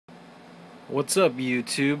What's up,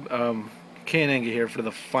 YouTube? K&N here for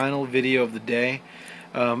the final video of the day.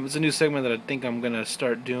 It's a new segment that I think I'm going to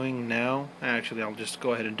start doing now. Actually, I'll just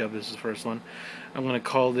go ahead and dub this as the first one. I'm going to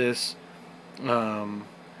call this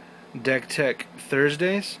Deck Tech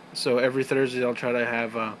Thursdays. So every Thursday I'll try to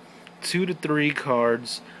have 2 to 3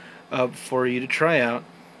 cards up for you to try out.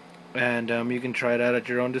 And you can try it out at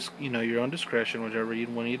your own discretion, whichever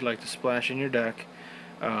one you'd like to splash in your deck.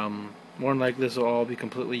 More than likely this will all be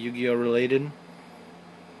completely Yu-Gi-Oh related,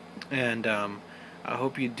 and I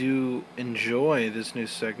hope you do enjoy this new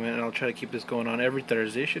segment, and I'll try to keep this going on every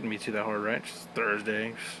Thursday. It shouldn't be too that hard, right? Just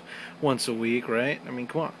Thursday, once a week, right? I mean,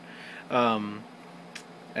 come on.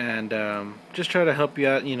 Just try to help you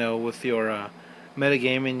out, with your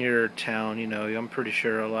metagame in your town. I'm pretty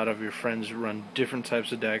sure a lot of your friends run different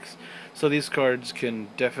types of decks, so these cards can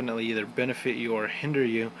definitely either benefit you or hinder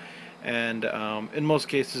you. And in most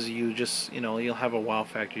cases, you'll have a wow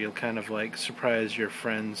factor. You'll kind of like surprise your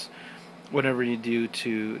friends whenever you do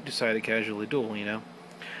to decide to casually duel.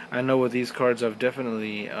 I know with these cards, I've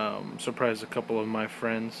definitely surprised a couple of my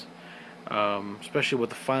friends, especially with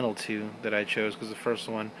the final two that I chose, because the first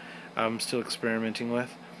one I'm still experimenting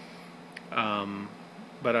with.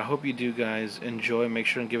 But I hope you do, guys, enjoy. Make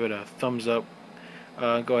sure and give it a thumbs up.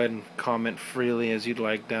 Go ahead and comment freely as you'd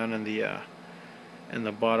like down in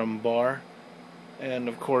the bottom bar, and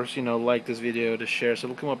of course, like this video to share, so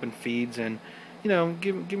it'll come up in feeds, and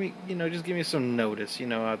give me just give me some notice,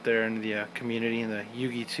 out there in the community, in the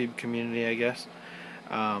YugiTube community, I guess.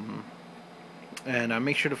 And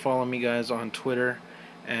make sure to follow me, guys, on Twitter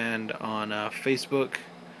and on Facebook.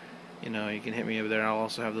 You can hit me over there. I'll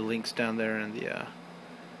also have the links down there in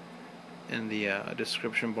the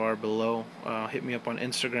description bar below. Hit me up on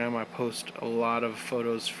Instagram. I post a lot of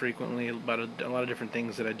photos frequently about a lot of different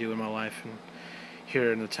things that I do in my life and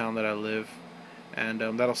here in the town that I live, and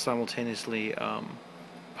that'll simultaneously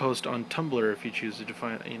post on Tumblr if you choose to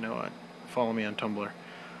follow me on Tumblr.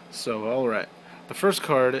 So, alright, the first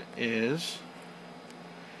card is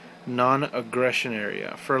Non-Aggression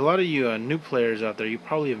Area. For a lot of you new players out there, you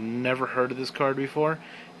probably have never heard of this card before.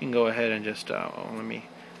 You can go ahead and just let me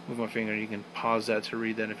move my finger. You can pause that to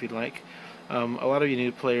read that if you'd like. A lot of you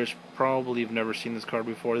new players probably have never seen this card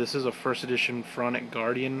before. This is a first edition Pharaonic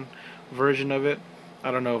Guardian version of it. I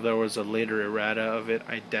don't know if there was a later errata of it.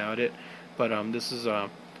 I doubt it. But this is a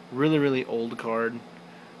really, really old card.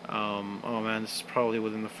 Oh man, this is probably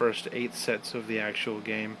within the first 8 sets of the actual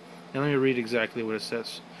game. And let me read exactly what it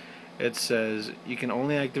says. It says, you can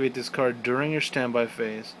only activate this card during your standby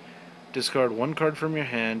phase. Discard 1 card from your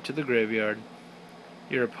hand to the graveyard.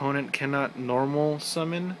 Your opponent cannot normal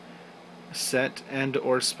summon, set, and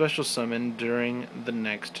or special summon during the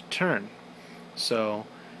next turn. So,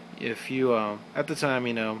 if you, at the time,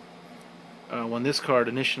 when this card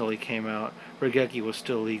initially came out, Regeki was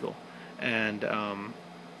still legal, and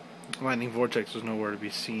Lightning Vortex was nowhere to be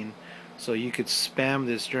seen. So you could spam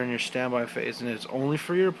this during your standby phase, and it's only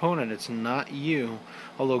for your opponent, it's not you.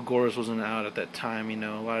 Although Goros wasn't out at that time,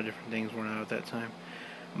 a lot of different things weren't out at that time.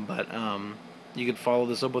 But, you could follow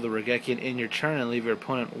this up with a Regeki in your turn and leave your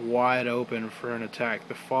opponent wide open for an attack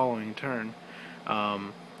the following turn.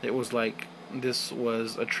 It was like, this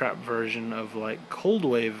was a trap version of like Cold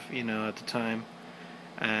Wave, at the time.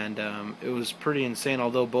 And it was pretty insane,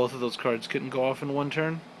 although both of those cards couldn't go off in one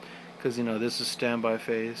turn. Because, this is standby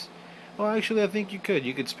phase. Well, actually, I think you could.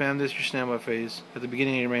 You could spam this your standby phase. At the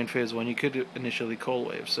beginning of your main phase 1, you could initially Cold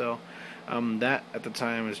Wave. So, that at the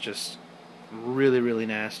time was just really, really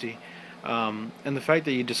nasty. And the fact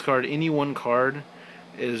that you discard any one card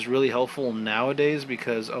is really helpful nowadays,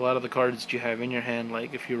 because a lot of the cards that you have in your hand,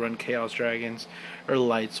 like if you run Chaos Dragons or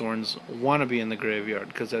Light Sworns, want to be in the graveyard,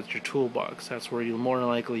 because that's your toolbox. That's where you'll more than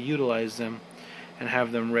likely utilize them and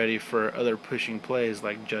have them ready for other pushing plays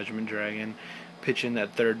like Judgment Dragon, pitch in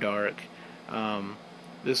that third Dark.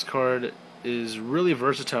 This card is really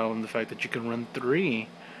versatile in the fact that you can run 3,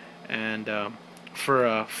 and for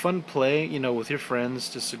a fun play, with your friends,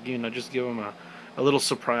 just give them a little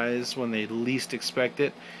surprise when they least expect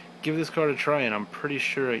it. Give this card a try, and I'm pretty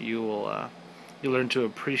sure you'll learn to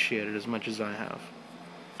appreciate it as much as I have.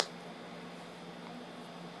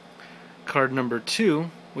 Card number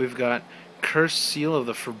 2, we've got Cursed Seal of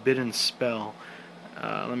the Forbidden Spell.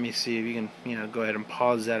 Let me see if you can, go ahead and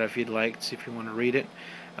pause that if you'd like, see if you want to read it.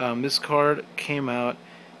 This card came out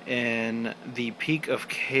in the Peak of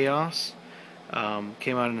Chaos.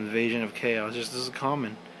 Came out in Invasion of Chaos. Just as a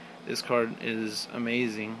common. This card is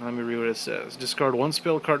amazing. Let me read what it says. Discard 1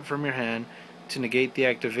 spell card from your hand to negate the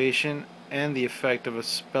activation and the effect of a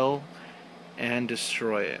spell and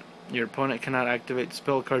destroy it. Your opponent cannot activate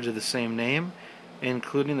spell cards of the same name,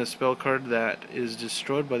 including the spell card that is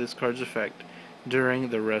destroyed by this card's effect during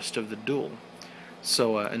the rest of the duel.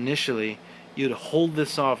 So initially, you'd hold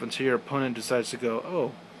this off until your opponent decides to go,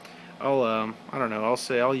 oh, I don't know,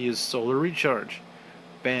 I'll use Solar Recharge.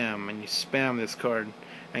 Bam, and you spam this card.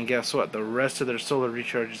 And guess what? The rest of their Solar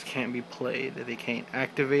Recharges can't be played. They can't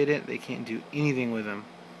activate it. They can't do anything with them.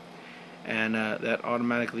 And that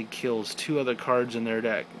automatically kills 2 other cards in their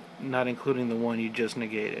deck, not including the one you just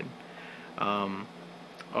negated.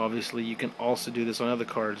 Obviously, you can also do this on other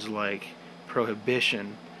cards like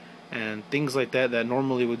Prohibition and things like that that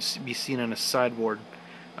normally would be seen on a sideboard.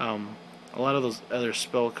 A lot of those other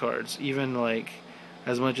spell cards, even like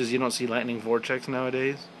as much as you don't see Lightning Vortex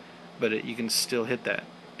nowadays, but you can still hit that.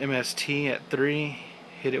 MST at 3,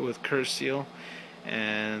 hit it with Curse Seal,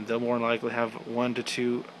 and they'll more likely have 1 to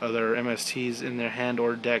 2 other MSTs in their hand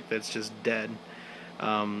or deck that's just dead.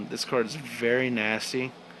 This card is very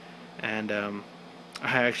nasty, and I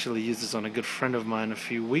actually used this on a good friend of mine a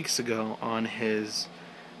few weeks ago on his,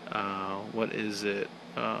 what is it?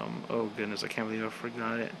 Oh goodness, I can't believe I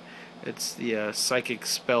forgot it. It's the Psychic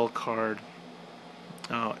Spell card.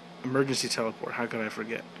 Emergency Teleport, how could I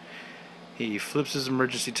forget? He flips his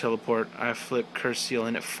Emergency Teleport, I flip Curse Seal,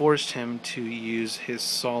 and it forced him to use his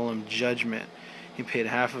Solemn Judgment. He paid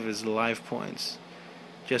half of his life points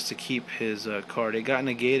just to keep his card. It got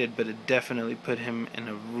negated, but it definitely put him in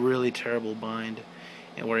a really terrible bind,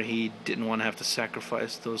 and where he didn't want to have to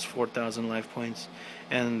sacrifice those 4,000 life points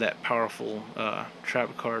and that powerful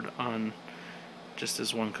trap card on just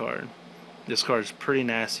this one card. This card is pretty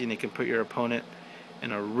nasty, and it can put your opponent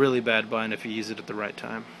in a really bad bind if you use it at the right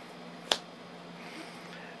time.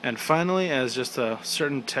 And finally, as just a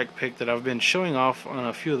certain tech pick that I've been showing off on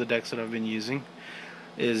a few of the decks that I've been using,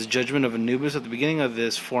 is Judgment of Anubis. At the beginning of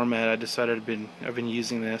this format, I decided I've been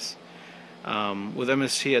using this with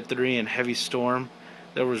MST at 3 and Heavy Storm.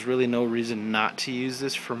 There was really no reason not to use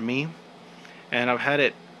this for me, and I've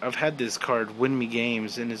had this card win me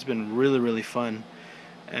games, and it's been really fun.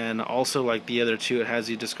 And also, like the other two, it has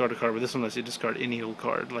you discard a card, but this one lets you discard any old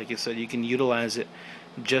card. Like I said, you can utilize it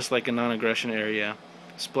just like a non-aggression area,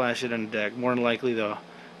 splash it in the deck. More than likely, the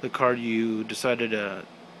card you decided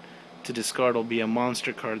to discard will be a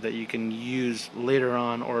monster card that you can use later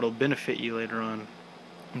on, or it'll benefit you later on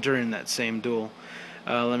during that same duel.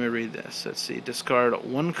 Let me read this. Let's see. Discard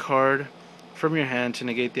 1 card from your hand to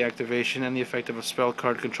negate the activation and the effect of a spell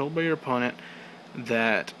card controlled by your opponent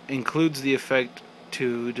that includes the effect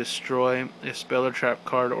to destroy a spell or trap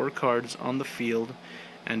card or cards on the field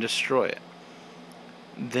and destroy it.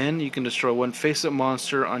 Then you can destroy 1 face-up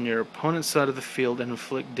monster on your opponent's side of the field and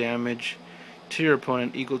inflict damage to your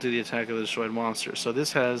opponent equal to the attack of the destroyed monster. So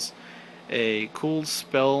this has a cool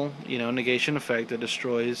spell, negation effect that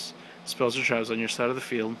destroys spells or traps on your side of the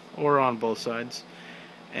field or on both sides.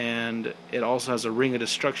 And it also has a Ring of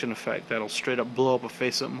Destruction effect that'll straight up blow up a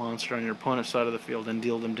face-up monster on your opponent's side of the field and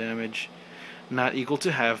deal them damage not equal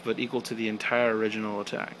to half, but equal to the entire original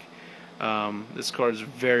attack. This card is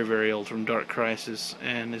very old, from Dark Crisis,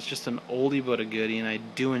 and it's just an oldie but a goodie, and I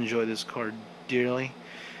do enjoy this card dearly.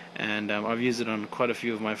 And I've used it on quite a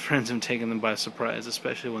few of my friends and taken them by surprise,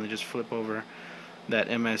 especially when they just flip over that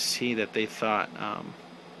MST that they thought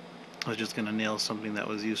was just going to nail something that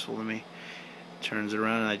was useful to me. Turns it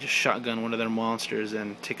around and I just shotgun one of their monsters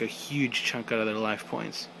and take a huge chunk out of their life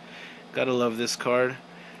points. Gotta love this card.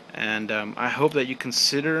 And I hope that you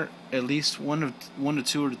consider at least one to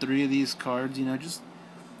 2 or 3 of these cards.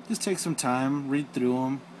 Just take some time, read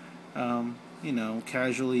through them,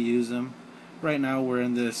 casually use them. Right now we're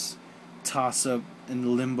in this toss-up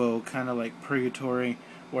in limbo, kind of like purgatory.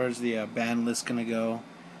 Where's the ban list gonna go?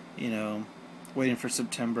 Waiting for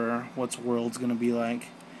September. What's World's gonna be like?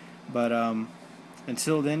 But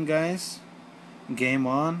until then, guys, game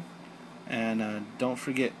on, and don't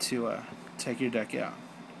forget to take your deck out.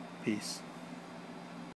 Peace.